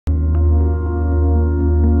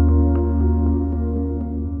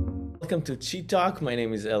welcome to Qi Talk. My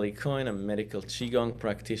name is Eli Cohen. I'm a medical Qi Gong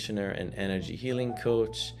practitioner and energy healing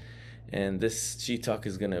coach. And this Qi Talk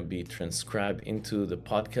is going to be transcribed into the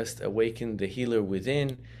podcast Awaken the Healer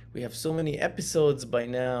Within. We have so many episodes by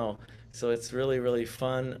now, so it's really, really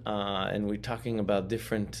fun. And we're talking about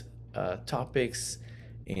different topics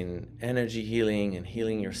in energy healing and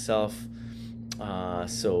healing yourself.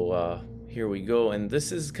 So here we go. And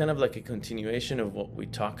this is kind of like a continuation of what we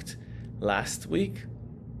talked last week.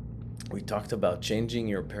 We talked about changing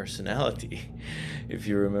your personality, if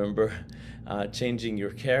you remember, changing your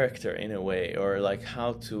character in a way, or like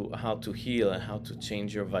how to heal and how to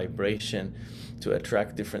change your vibration to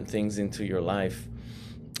attract different things into your life.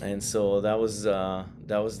 And so that was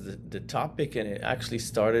the topic, and it actually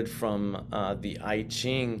started from the I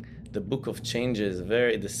Ching, the Book of Changes,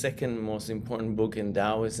 the second most important book in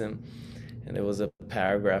Taoism. And there was a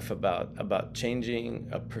paragraph about changing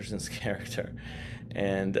a person's character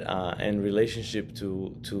and relationship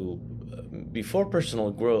to before personal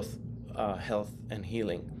growth, health and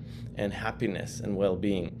healing and happiness and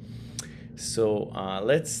well-being. So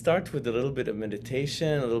let's start with a little bit of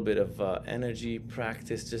meditation, a little bit of energy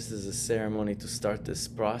practice, just as a ceremony to start this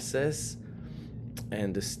process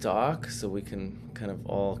and this talk, so we can kind of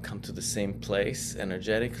all come to the same place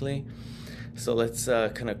energetically. So let's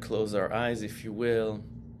kind of close our eyes, if you will,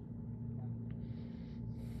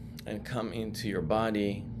 and come into your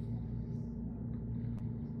body.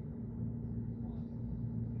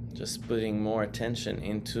 Just putting more attention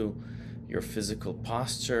into your physical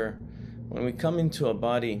posture. When we come into a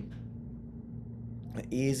body, the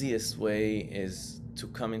easiest way is to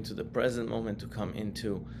come into the present moment, to come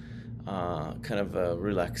into kind of a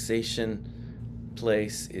relaxation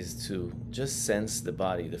place, is to just sense the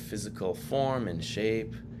body, the physical form and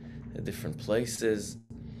shape, the different places,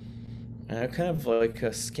 and kind of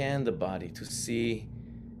like scan the body to see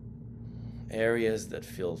areas that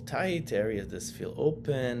feel tight, areas that feel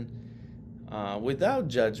open, without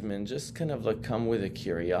judgment, just kind of like come with a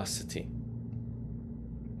curiosity.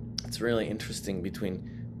 It's really interesting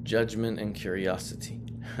between judgment and curiosity.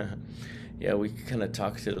 Yeah, we kind of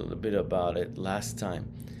talked a little bit about it last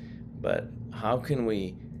time, but how can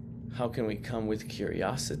we come with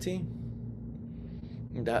curiosity?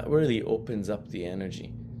 That really opens up the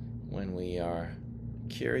energy when we are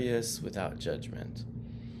curious without judgment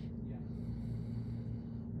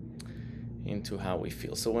into how we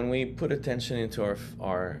feel. So when we put attention into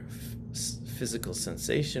our physical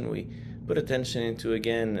sensation, we put attention into,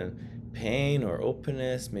 again, pain or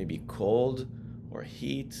openness, maybe cold or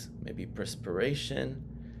heat, maybe perspiration,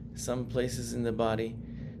 some places in the body,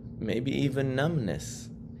 maybe even numbness.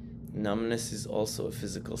 Numbness is also a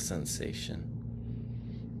physical sensation.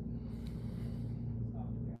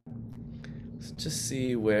 So just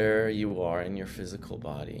see where you are in your physical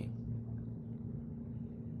body.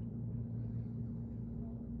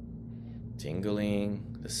 Tingling,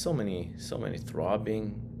 there's so many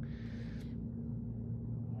throbbing.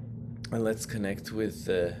 And let's connect with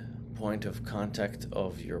the point of contact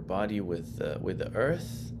of your body with the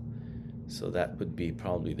earth. So that would be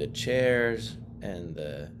probably the chairs and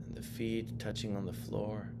the feet touching on the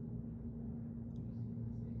floor.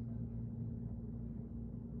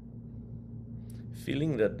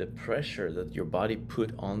 Feeling that the pressure that your body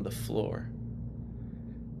put on the floor,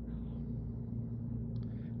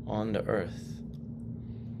 on the earth,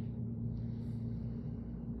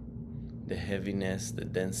 the heaviness, the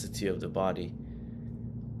density of the body.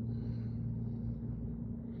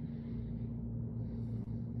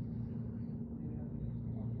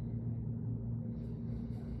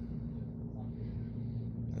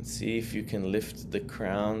 And see if you can lift the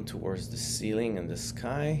crown towards the ceiling and the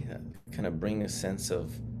sky. Kind of bring a sense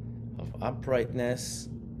of uprightness,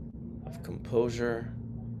 of composure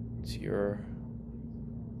to your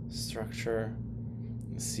structure,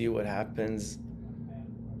 and see what happens.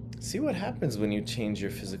 See what happens when you change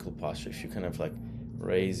your physical posture. If you kind of like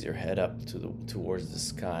raise your head up towards the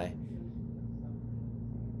sky,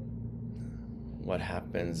 what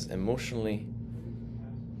happens emotionally?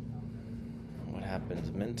 What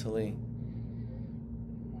happens mentally?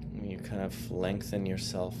 You kind of lengthen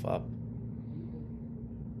yourself up.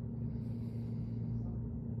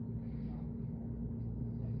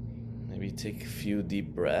 Maybe take a few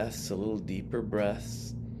deep breaths, a little deeper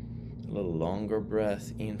breaths, a little longer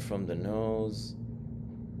breath in from the nose,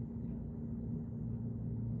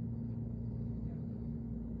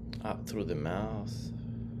 up through the mouth.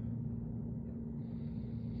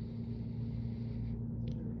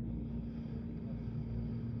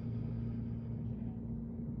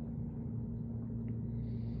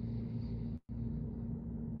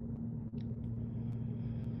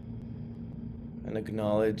 and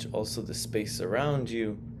acknowledge also the space around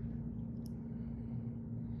you,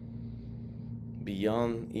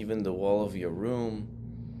 beyond even the wall of your room,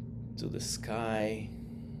 to the sky,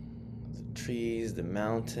 the trees, the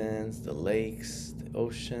mountains, the lakes, the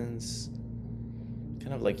oceans.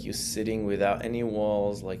 Kind of like you sitting without any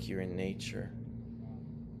walls, like you're in nature.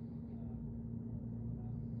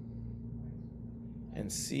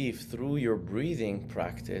 And see if through your breathing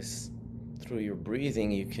practice, through your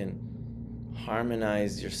breathing, you can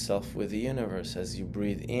harmonize yourself with the universe. As you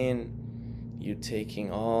breathe in, you're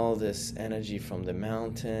taking all this energy from the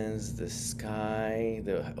mountains, the sky,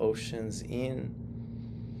 the oceans in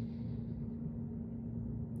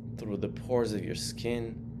through the pores of your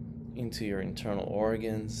skin into your internal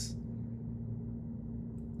organs.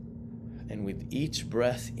 And with each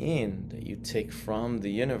breath in that you take from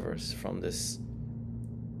the universe, from this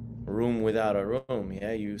room without a room,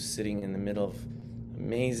 yeah, you sitting in the middle of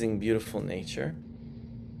amazing, beautiful nature.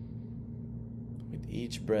 With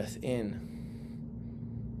each breath in,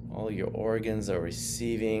 all your organs are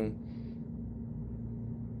receiving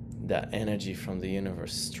that energy from the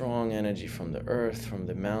universe, strong energy from the earth, from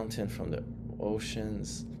the mountain, from the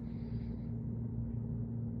oceans.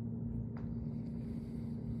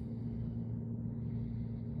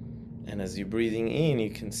 And as you're breathing in, you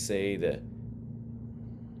can say the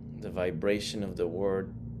vibration of the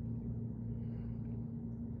word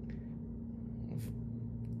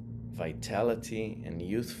vitality and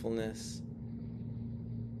youthfulness.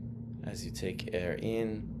 As you take air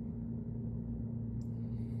in,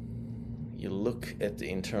 you look at the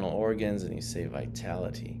internal organs and you say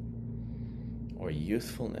vitality or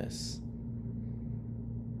youthfulness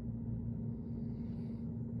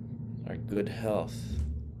or good health.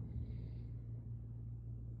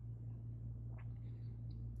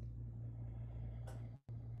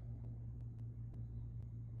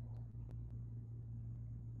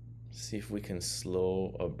 See if we can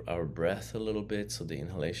slow our breath a little bit so the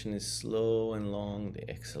inhalation is slow and long, the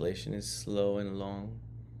exhalation is slow and long.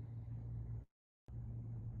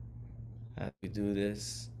 As we do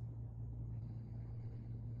this,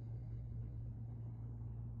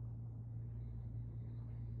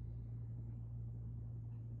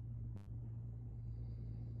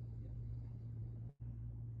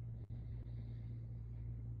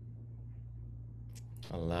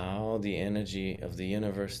 allow the energy of the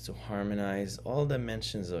universe to harmonize all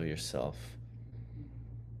dimensions of yourself,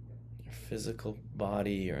 your physical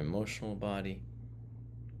body, your emotional body.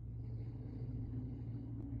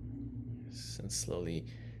 And slowly,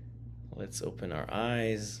 let's open our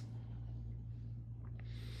eyes.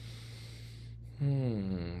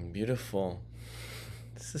 Beautiful.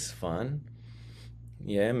 This is fun.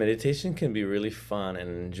 Yeah, meditation can be really fun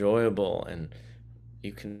and enjoyable, and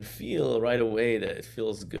you can feel right away that it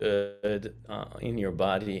feels good in your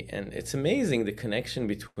body. And it's amazing the connection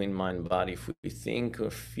between mind and body. If we think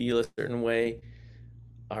or feel a certain way,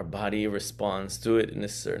 our body responds to it in a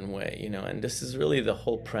certain way, and this is really the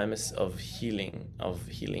whole premise of healing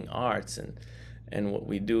arts and what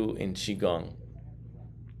we do in Qi Gong.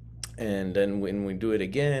 And then when we do it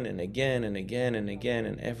again and again and again and again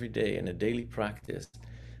and every day in a daily practice,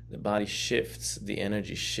 the body shifts, the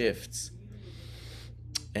energy shifts,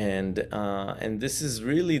 and this is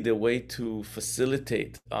really the way to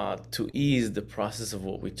facilitate, to ease the process of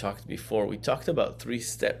what we talked before. We talked about 3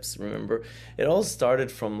 steps. Remember, it all started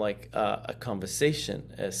from like a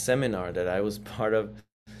conversation, a seminar that I was part of.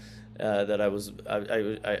 I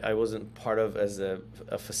wasn't part of as a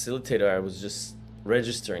facilitator. I was just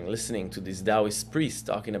registering, listening to these Taoist priests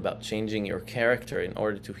talking about changing your character in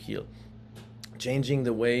order to heal, changing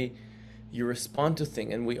the way you respond to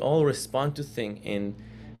things. And we all respond to things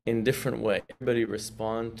in different way. Everybody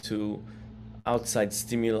respond to outside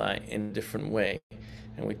stimuli in a different way.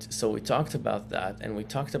 And we talked about that, and we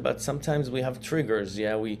talked about sometimes we have triggers.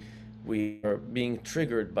 Yeah, we are being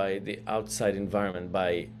triggered by the outside environment,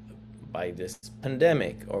 by this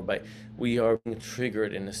pandemic, or by we are being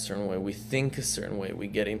triggered in a certain way. We think a certain way. We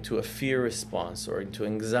get into a fear response, or into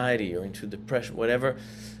anxiety, or into depression, whatever.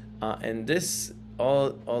 And this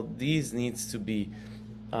all these needs to be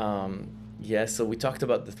so we talked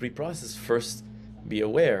about the 3 processes. First, be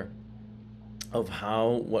aware of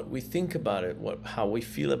what we think about it, how we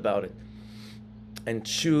feel about it, and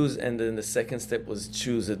choose. And then the second step was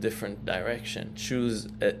choose a different direction. Choose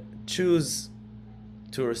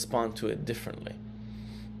to respond to it differently.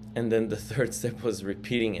 And then the third step was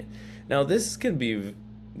repeating it. Now this could be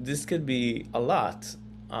a lot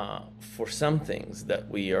for some things that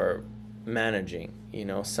we are managing,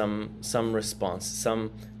 some response,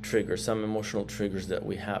 some trigger, some emotional triggers that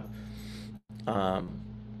we have.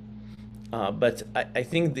 But I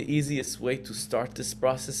think the easiest way to start this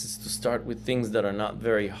process is to start with things that are not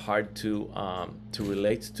very hard to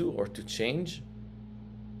relate to or to change.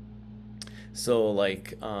 So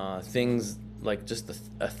like things like just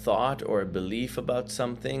a thought or a belief about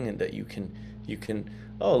something, and that you can,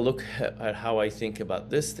 oh, look at how I think about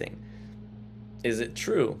this thing. Is it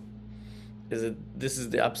true? Is it this is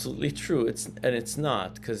the absolutely true? It's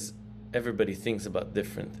not, because everybody thinks about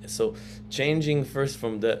different. So changing first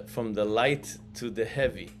from the light to the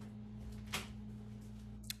heavy.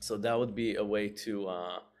 So that would be a way to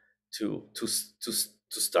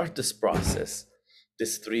start this process,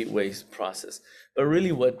 this three ways process. But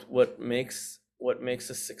really, what makes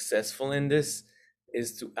us successful in this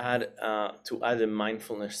is to add a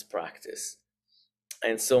mindfulness practice.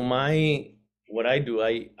 And so what I do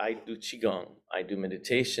qigong. I do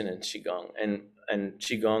meditation and qigong, and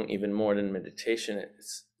qigong, even more than meditation,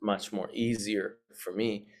 it's much more easier for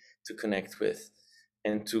me to connect with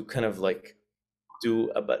and to kind of like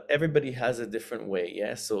do. But everybody has a different way,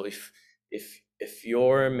 yeah. So if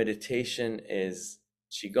your meditation is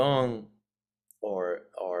qigong, or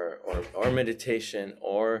meditation,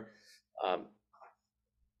 or um,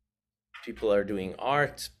 people are doing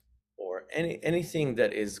art, or anything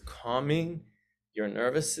that is calming your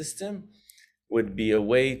nervous system, would be a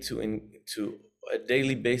way to a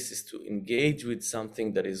daily basis to engage with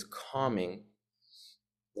something that is calming,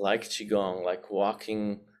 like qigong, like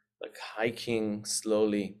walking, like hiking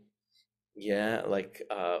slowly, yeah, like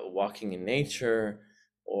walking in nature,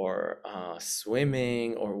 or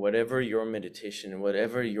swimming, or whatever your meditation,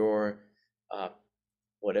 uh,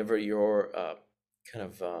 whatever your kind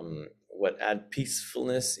of what add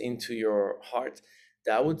peacefulness into your heart,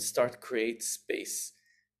 that would start create space.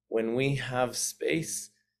 When we have space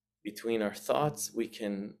between our thoughts, we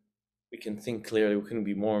can think clearly, we can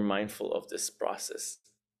be more mindful of this process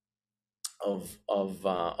of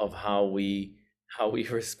how we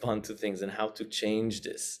respond to things and how to change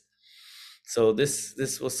this. So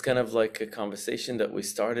this was kind of like a conversation that we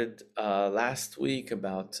started last week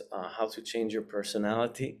about how to change your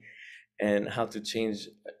personality and how to change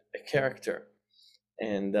a character.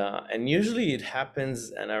 And usually it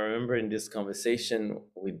happens, and I remember in this conversation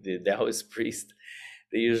with the Taoist priest,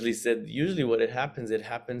 they usually said, usually what it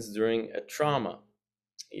happens during a trauma.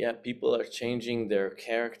 Yeah, people are changing their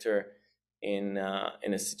character in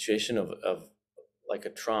a situation of like a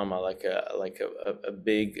trauma, like a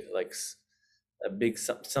big,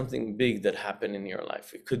 something big that happened in your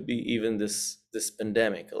life. It could be even this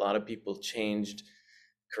pandemic. A lot of people changed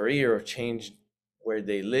career, or changed where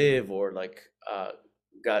they live, or like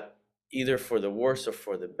got either for the worse or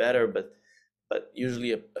for the better. But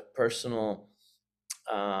usually a personal,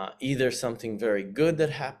 either something very good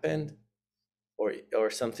that happened, or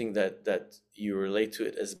something that you relate to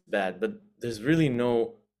it as bad. But there's really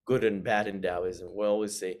no good and bad in Taoism. We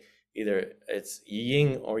always say either it's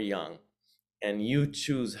yin or yang, and you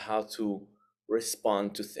choose how to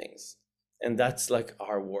respond to things. And that's like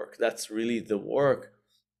our work. That's really the work,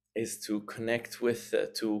 is to connect with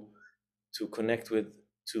to connect with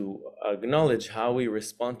to acknowledge how we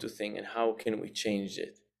respond to things, and how can we change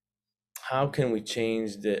it. How can we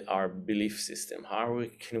change our belief system?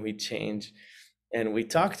 Can we change? And we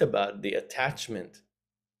talked about the attachment,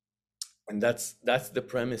 and that's the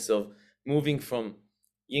premise of moving from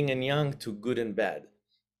yin and yang to good and bad.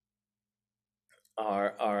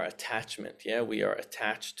 Our attachment, yeah, we are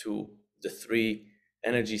attached to the three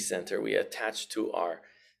energy center. We attach to our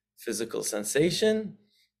physical sensation.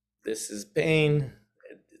 This is pain,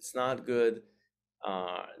 it's not good.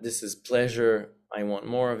 This is pleasure, I want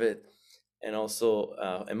more of it. And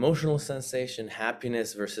also emotional sensation,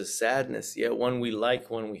 happiness versus sadness, yeah, one we like,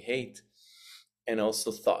 one we hate. And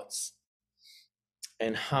also thoughts.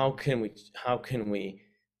 And how can we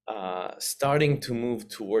starting to move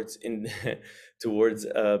towards in towards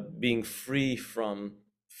being free from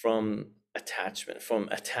attachment, from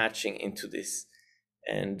attaching into this.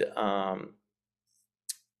 And um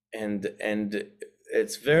and and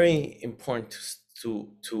it's very important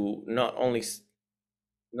to not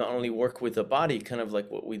only work with the body, kind of like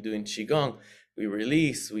what we do in qigong. We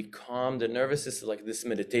release, we calm the nervous system, like this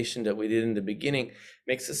meditation that we did in the beginning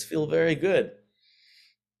makes us feel very good.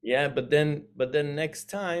 Yeah, but then next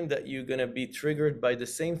time that you're gonna be triggered by the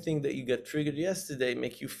same thing that you got triggered yesterday,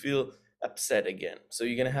 make you feel upset again. So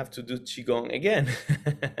you're gonna have to do qigong again.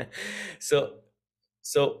 so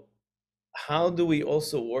so how do we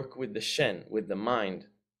also work with the shen, with the mind?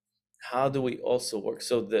 How do we also work?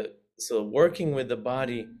 So working with the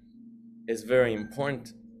body is very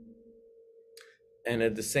important, and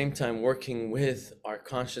at the same time working with our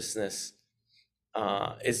consciousness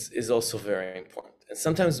is also very important. And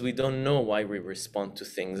sometimes we don't know why we respond to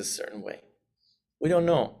things a certain way. We don't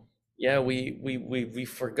know. Yeah, we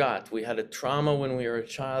forgot. We had a trauma when we were a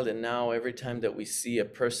child, and now every time that we see a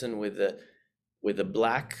person with a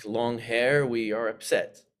black long hair, we are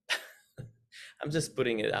upset. I'm just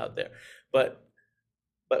putting it out there. But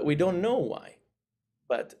we don't know why.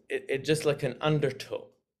 But it just like an undertow.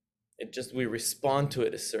 It just we respond to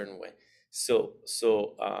it a certain way. So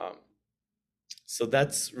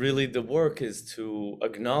that's really the work, is to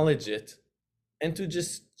acknowledge it and to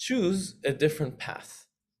just choose a different path,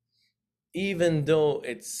 even though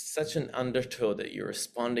it's such an undertow that you're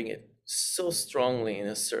responding it so strongly in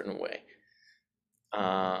a certain way.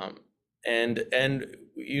 um, and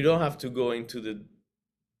you don't have to go into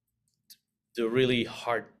the really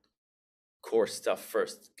hardcore stuff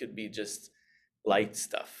first. It could be just light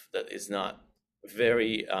stuff that is not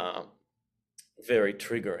very very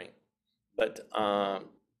triggering. But um,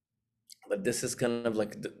 but this is kind of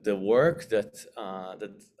like the work that I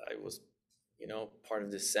was, part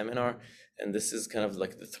of this seminar. And this is kind of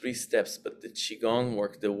like the three steps. But the Qigong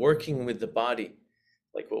work, the working with the body,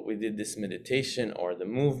 like what we did, this meditation or the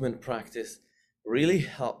movement practice, really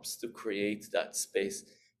helps to create that space,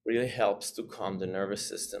 really helps to calm the nervous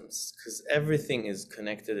systems, because everything is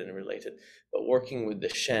connected and related. But working with the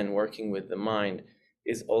Shen, working with the mind,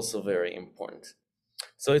 is also very important.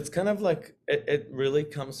 So it's kind of like it really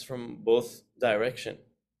comes from both direction.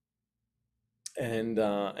 And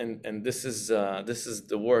this is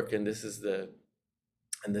the work, and this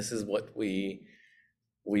is what we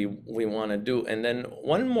want to do. And then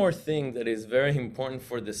one more thing that is very important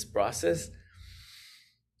for this process,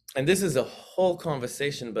 and this is a whole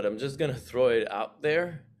conversation, but I'm just going to throw it out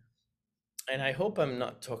there, and I hope I'm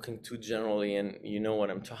not talking too generally, and you know what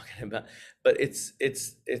I'm talking about. But it's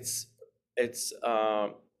it's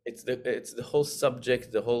the whole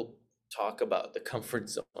subject, the whole talk about the comfort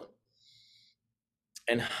zone,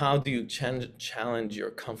 and how do you challenge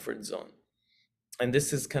your comfort zone. And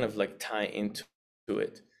this is kind of like tie into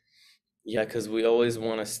it. Yeah, because we always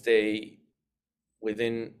want to stay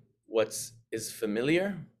within what's is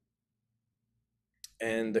familiar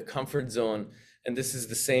and the comfort zone. And this is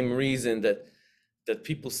the same reason that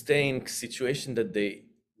people stay in situation that they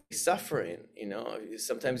suffer in.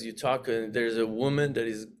 Sometimes you talk and there's a woman that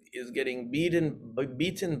is getting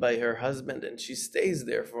beaten by her husband, and she stays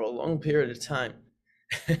there for a long period of time.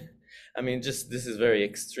 I mean, just this is very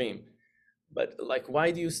extreme. But like,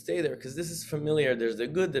 why do you stay there? Because this is familiar. There's the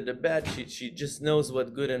good, the bad. She just knows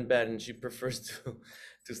what good and bad, and she prefers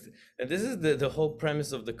to stay. And this is the whole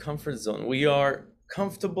premise of the comfort zone. We are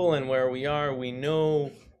comfortable, and where we are, we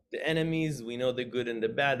know the enemies, we know the good and the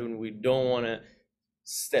bad, when we don't want to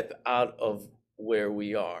step out of where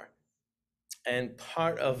we are. And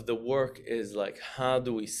part of the work is like, how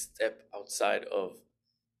do we step outside of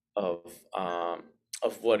um,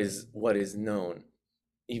 what is known,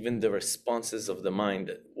 even the responses of the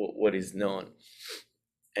mind, what is known.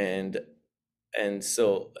 And and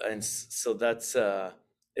so and so that's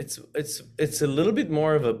it's a little bit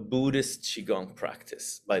more of a Buddhist Qigong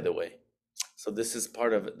practice, by the way. So this is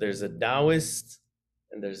part of it. There's a Taoist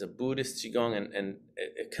and there's a Buddhist Qigong, and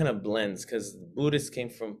it kind of blends, because Buddhists came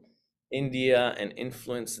from India and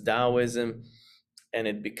influenced Taoism, and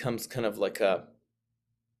it becomes kind of like it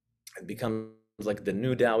becomes like the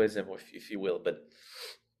new Taoism, if you will.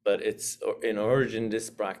 But it's in origin, this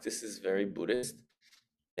practice is very Buddhist.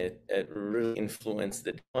 It really influenced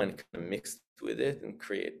the Tao and kind of mixed with it and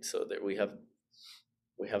create, so that we have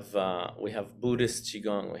Buddhist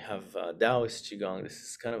Qigong, we have Taoist Qigong. This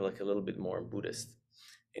is kind of like a little bit more Buddhist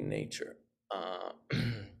in nature. Uh,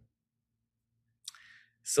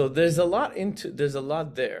 so there's a lot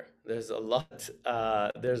there. There's a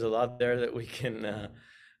lot there that we can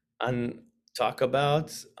talk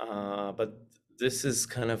about. But this is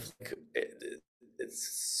kind of like it's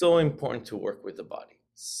so important to work with the body.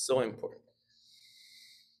 So important.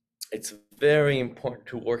 It's very important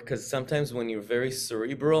to work, because sometimes when you're very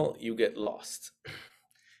cerebral, you get lost.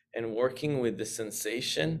 And working with the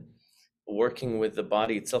sensation, working with the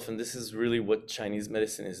body itself, and this is really what Chinese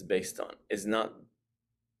medicine is based on, is not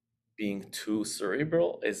being too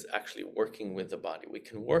cerebral, is actually working with the body. We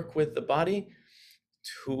can work with the body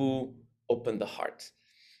to open the heart.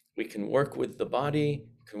 We can work with the body,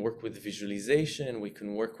 we can work with visualization, we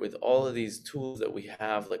can work with all of these tools that we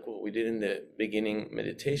have, like what we did in the beginning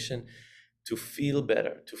meditation, to feel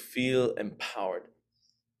better, to feel empowered.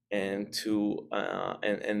 And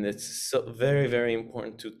and it's so very, very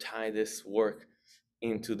important to tie this work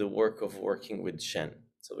into the work of working with Shen.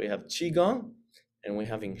 So we have Qi Gong and we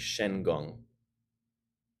having Shen Gong.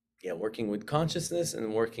 Yeah, working with consciousness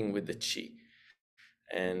and working with the Qi.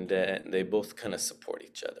 And they both kind of support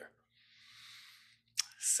each other.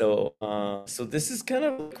 So this is kind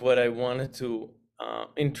of like what I wanted to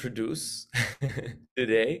introduce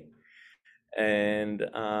today, and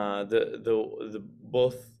the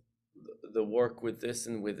both the work with this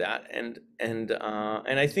and with that, and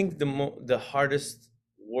I think the hardest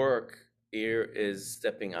work here is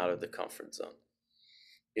stepping out of the comfort zone.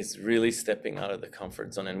 It's really stepping out of the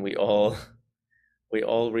comfort zone, and we all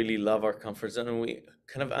really love our comfort zone, and we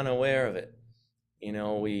kind of unaware of it. You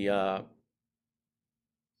know, we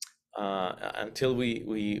until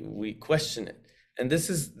we question it. And this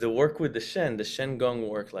is the work with the Shen Gong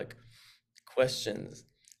work, like questions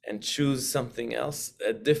and choose something else,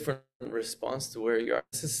 a different response to where you are.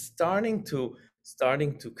 This is starting to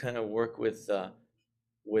kind of work with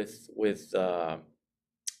with uh,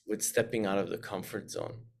 with stepping out of the comfort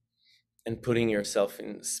zone and putting yourself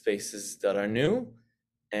in spaces that are new.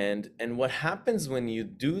 And what happens when you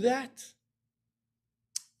do that?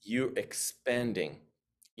 You're expanding.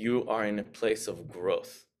 You are in a place of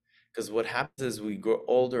growth. Because what happens is we grow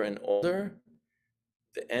older and older,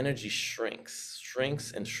 the energy shrinks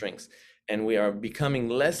and shrinks. And we are becoming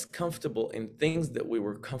less comfortable in things that we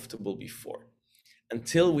were comfortable before,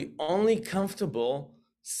 until we only comfortable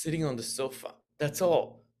sitting on the sofa. That's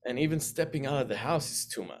all. And even stepping out of the house is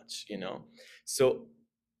too much, you know? So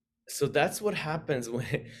that's what happens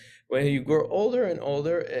when you grow older and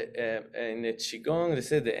older. In the Qigong, they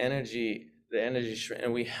say the energy shrink,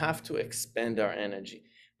 and we have to expand our energy.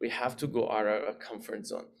 We have to go out of our comfort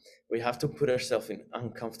zone. We have to put ourselves in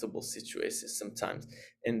uncomfortable situations sometimes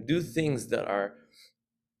and do things that are,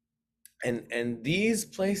 and these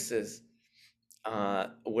places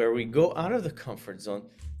where we go out of the comfort zone,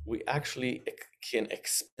 we actually can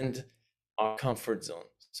expand our comfort zone.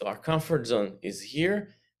 So our comfort zone is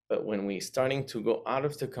here, but when we starting to go out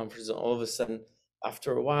of the comfort zone, all of a sudden,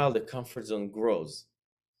 after a while, the comfort zone grows.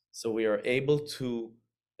 So we are able to,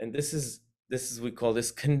 and this is we call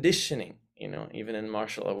this conditioning. You know, even in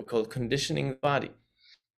martial art, we call it conditioning the body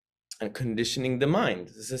and conditioning the mind.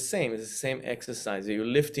 It's the same. It's the same exercise. You're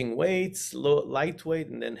lifting weights, lightweight,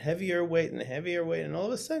 and then heavier weight, and heavier weight, and all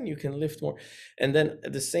of a sudden you can lift more. And then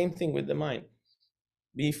the same thing with the mind.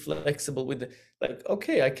 Be flexible with the, like,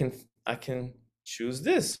 okay, I can choose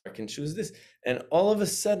this. I can choose this, and all of a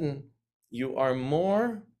sudden you are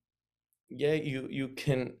more. Yeah, you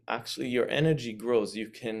can actually, your energy grows. You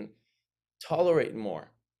can tolerate more.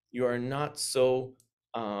 You are not so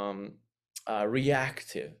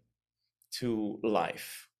reactive to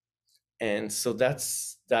life. And so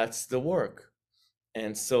that's the work.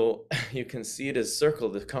 And so you can see it as circle.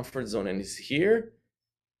 The comfort zone and is here,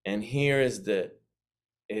 and here is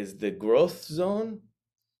the growth zone,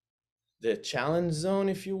 the challenge zone,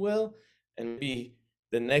 if you will. And maybe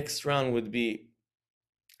the next round would be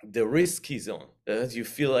the risky zone, that you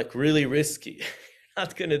feel like really risky.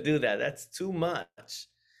 Not gonna do that, that's too much.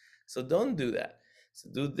 So don't do that. So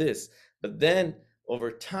do this. But then over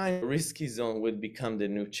time, risky zone would become the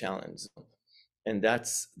new challenge zone. And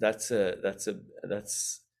that's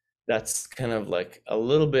kind of like a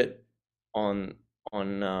little bit on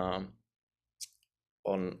on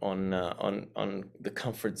on the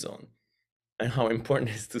comfort zone, and how important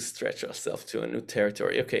it is to stretch ourselves to a new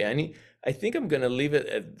territory. Okay, I think I'm gonna leave it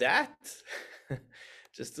at that.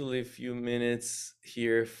 Just to leave a few minutes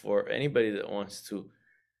here for anybody that wants to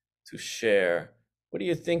share. What do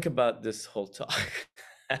you think about this whole talk?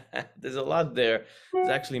 There's a lot there. There's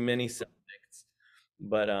actually many subjects,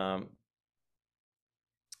 but um,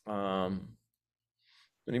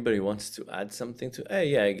 anybody wants to add something to? Hey,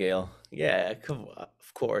 yeah, Gail. Yeah, come on,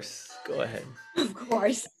 of course. Go ahead. Of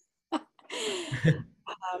course.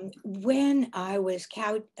 When I was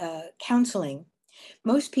counseling,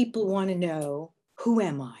 most people want to know, who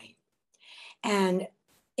am I? And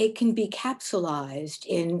it can be capsulized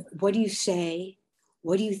in, what do you say,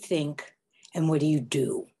 what do you think, and what do you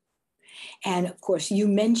do? And of course, you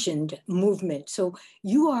mentioned movement. So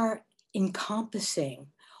you are encompassing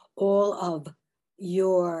all of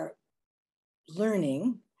your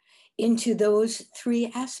learning into those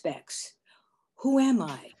three aspects. Who am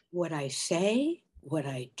I? What I say, what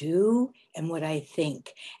I do, and what I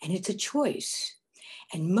think. And it's a choice.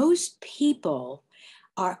 And most people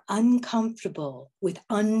are uncomfortable with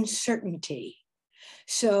uncertainty.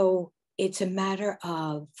 So it's a matter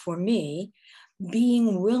of, for me,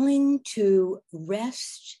 being willing to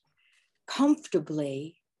rest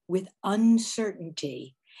comfortably with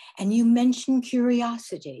uncertainty. And you mentioned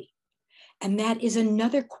curiosity. And that is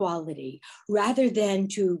another quality, rather than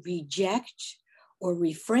to reject or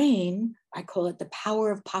reframe, I call it the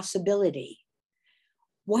power of possibility.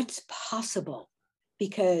 What's possible?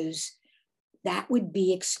 Because that would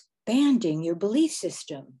be expanding your belief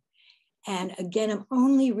system. And again, I'm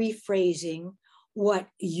only rephrasing what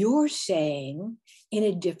you're saying in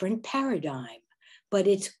a different paradigm, but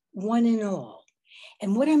it's one and all.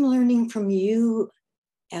 And what I'm learning from you,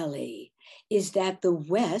 Ellie, is that the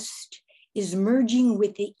West is merging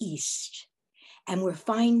with the East. And we're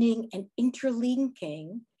finding an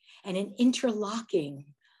interlinking and an interlocking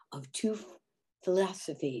of two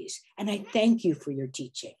philosophies. And I thank you for your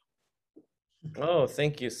teaching. Oh,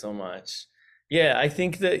 thank you so much. Yeah, I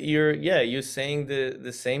think that you're saying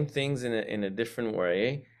the same things in a different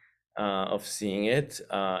way of seeing it.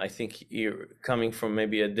 I think you're coming from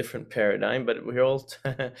maybe a different paradigm, but we're all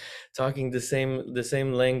talking the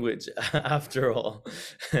same language after all.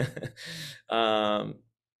 Um,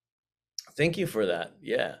 Thank you for that.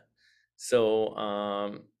 Yeah.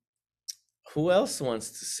 So, who else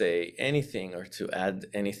wants to say anything or to add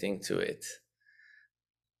anything to it?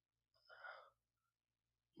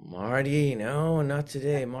 Marty, no, not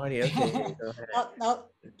today. Marty, okay, go ahead. Oh, no,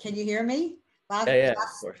 can you hear me? Yeah, Last, yeah, of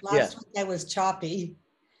last, course. Yeah. last week I was choppy.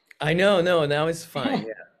 I know, no, now it's fine.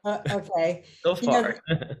 Yeah. Okay. So You know,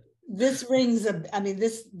 far. this rings I mean,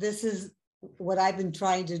 this is what I've been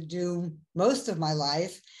trying to do most of my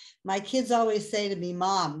life. My kids always say to me,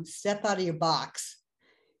 Mom, step out of your box,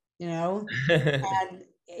 you know? And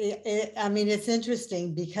I mean, it's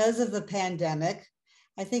interesting because of the pandemic.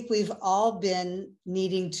 I think we've all been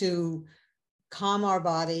needing to calm our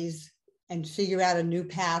bodies and figure out a new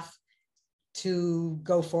path to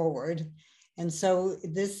go forward. And so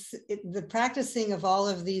the practicing of all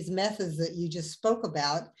of these methods that you just spoke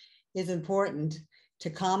about is important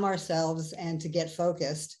to calm ourselves and to get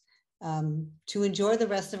focused, to enjoy the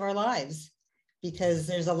rest of our lives, because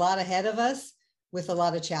there's a lot ahead of us with a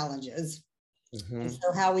lot of challenges. And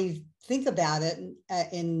so how we think about it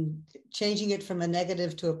in changing it from a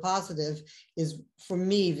negative to a positive is, for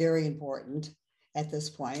me, very important at this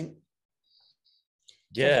point.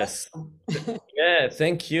 So Yes. Yeah,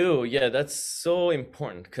 thank you. Yeah, that's so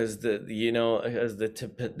important because as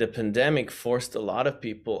the pandemic forced a lot of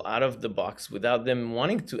people out of the box without them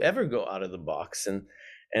wanting to ever go out of the box, and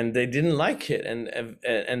they didn't like it,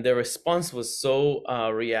 and their response was so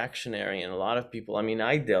reactionary, and a lot of people. I mean,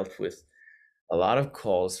 I dealt with a lot of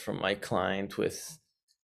calls from my client with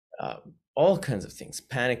uh, all kinds of things,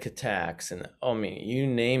 panic attacks, and I mean, you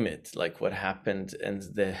name it, like what happened, and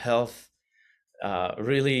the health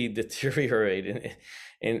really deteriorate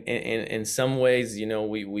in some ways. We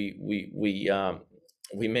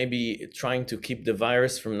may be trying to keep the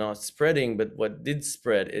virus from not spreading, but what did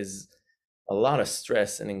spread is a lot of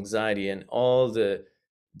stress and anxiety and all the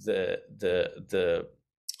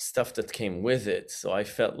stuff that came with it. So I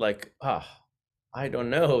felt like, I don't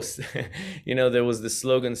know. There was the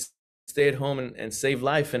slogan, stay at home and save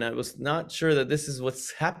life, and I was not sure that this is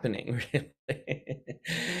what's happening really.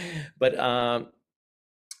 But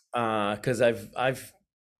because I've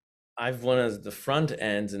one of the front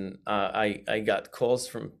ends, and I got calls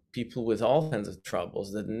from people with all kinds of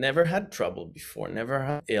troubles that never had trouble before, never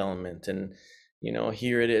had ailment, and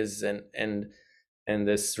here it is, and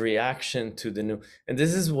this reaction to the new. And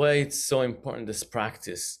this is why it's so important, this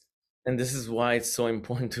practice, and this is why it's so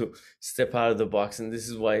important to step out of the box, and this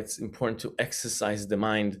is why it's important to exercise the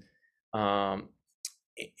mind, um,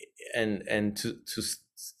 and to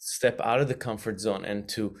step out of the comfort zone, and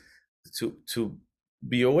to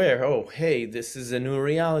be aware. Oh, hey, this is a new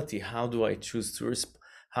reality. How do I choose to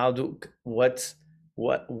how do what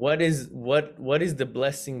is the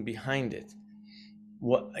blessing behind it?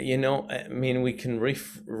 I mean, we can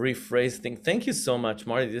rephrase things. Thank you so much,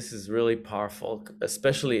 Marty. This is really powerful,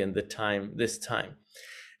 especially in this time.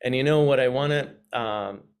 And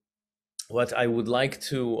what I would like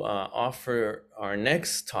to offer our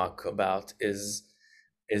next talk about is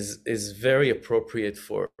very appropriate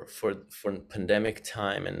for pandemic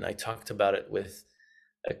time. And I talked about it with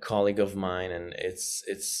a colleague of mine, and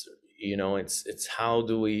it's how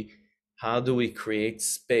do we create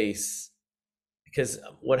space? Because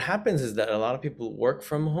what happens is that a lot of people work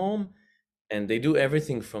from home, and they do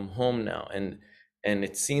everything from home now, and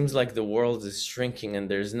it seems like the world is shrinking, and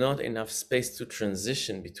there's not enough space to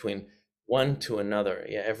transition between one to another.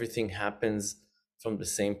 Yeah, everything happens from the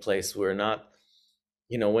same place. We're not,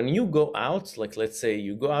 when you go out, like let's say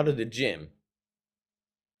you go out of the gym,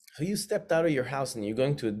 so you stepped out of your house and you're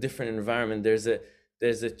going to a different environment. There's a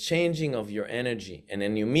changing of your energy, and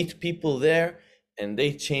then you meet people there, and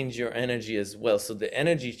they change your energy as well. So the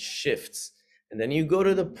energy shifts, and then you go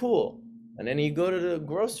to the pool, and then you go to the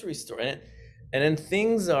grocery store, and And then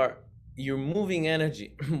things are, you're moving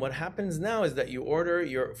energy. What happens now is that you order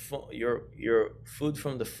your food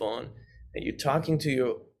from the phone, and you're talking to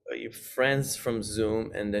your friends from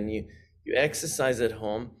Zoom, and then you exercise at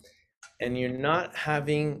home, and you're not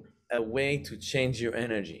having a way to change your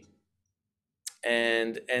energy,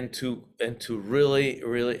 and to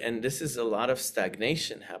really, and this is a lot of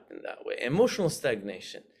stagnation happen that way, emotional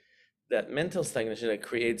stagnation, that mental stagnation that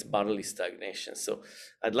creates bodily stagnation. So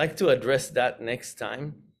I'd like to address that next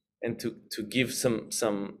time, and to give some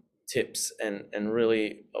tips, and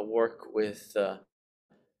really work with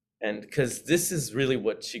and because this is really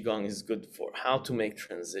what Qigong is good for, how to make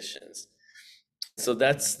transitions. So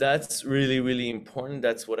that's really important.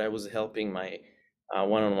 That's what I was helping my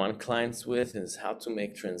one-on-one clients with, is how to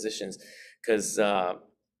make transitions, because a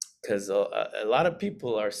lot of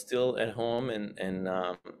people are still at home, and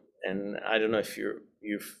I don't know if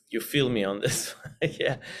you feel me on this.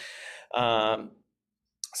 Yeah. um,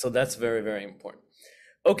 so that's very important.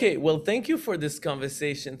 Okay, well, thank you for this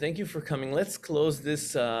conversation. Thank you for coming. Let's close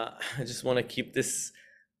this. I just want to keep this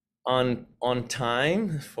on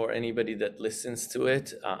time for anybody that listens to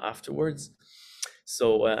it afterwards.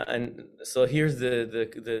 So and so here's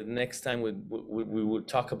the next time we will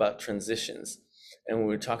talk about transitions, and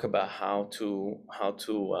we'll talk about how to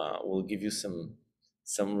we'll give you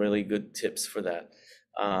some really good tips for that.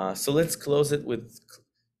 So let's close it with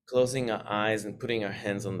closing our eyes and putting our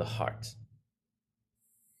hands on the heart.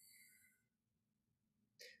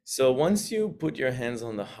 So once you put your hands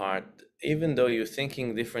on the heart, even though you're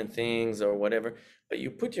thinking different things or whatever, but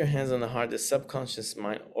you put your hands on the heart, the subconscious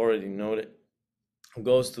mind already know it,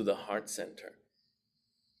 goes to the heart center.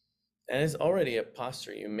 And it's already a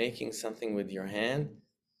posture. You're making something with your hand.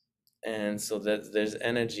 And so that there's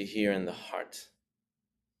energy here in the heart.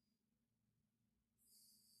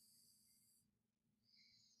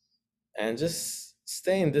 And just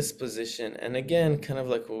stay in this position. And again, kind of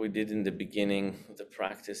like what we did in the beginning of the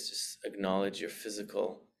practice, just acknowledge your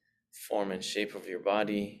physical form and shape of your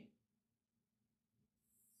body,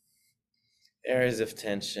 areas of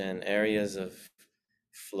tension, areas of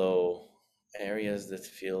flow, areas that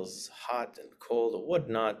feels hot and cold or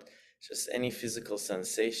whatnot, just any physical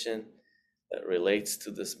sensation that relates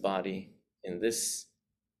to this body in this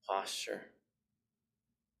posture.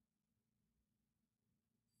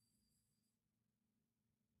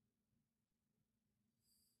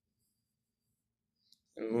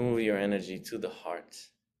 And move your energy to the heart.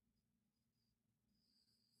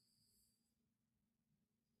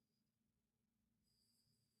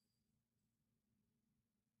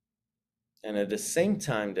 And at the same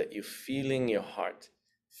time that you're feeling your heart,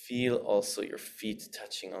 feel also your feet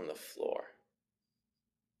touching on the floor.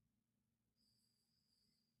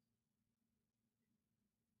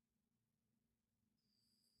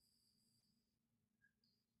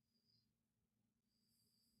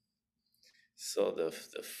 So the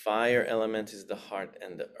fire element is the heart,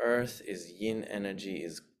 and the earth is yin energy,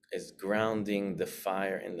 is grounding the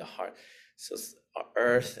fire in the heart. So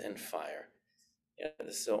earth and fire. Yeah,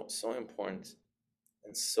 it's so important,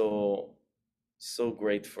 and so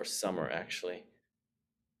great for summer actually.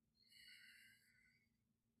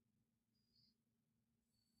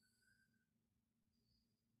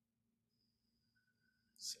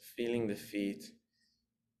 So feeling the feet,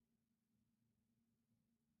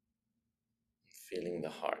 feeling the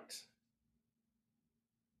heart.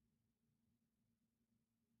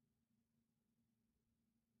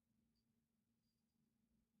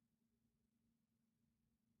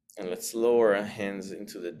 And let's lower our hands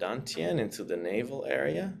into the dantian, into the navel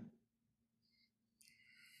area.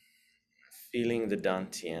 Feeling the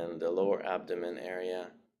dantian, the lower abdomen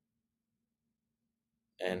area,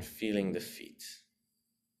 and feeling the feet.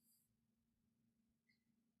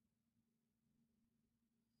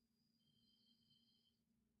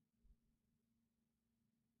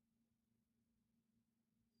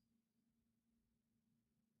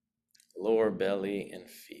 Lower belly and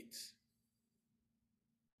feet.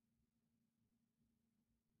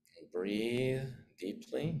 Breathe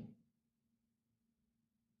deeply.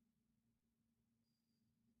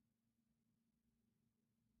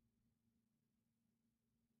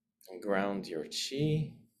 And ground your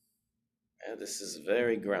chi. And this is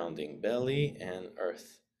very grounding, belly and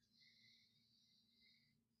earth.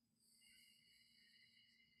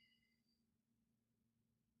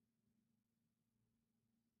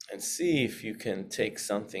 And see if you can take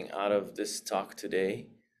something out of this talk today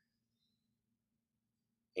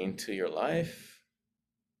into your life.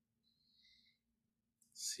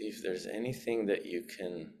 See if there's anything that you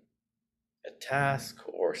can, a task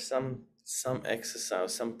or some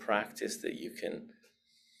exercise, some practice that you can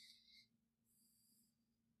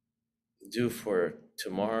do for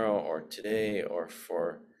tomorrow or today or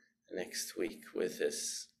for next week with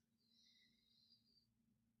this.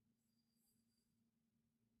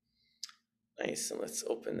 Nice. And let's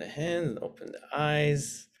open the hands, open the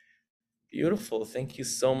eyes. Beautiful. Thank you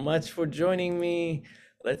so much for joining me.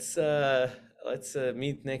 Let's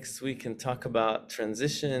meet next week and talk about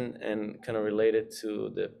transition and kind of relate it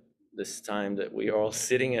to this time that we are all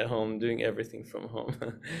sitting at home doing everything from home.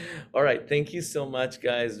 All right. Thank you so much,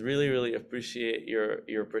 guys. Really, really appreciate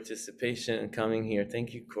your participation and coming here.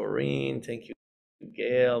 Thank you, Corinne. Thank you,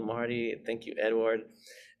 Gail, Marty. Thank you, Edward.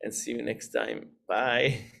 And see you next time.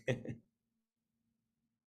 Bye.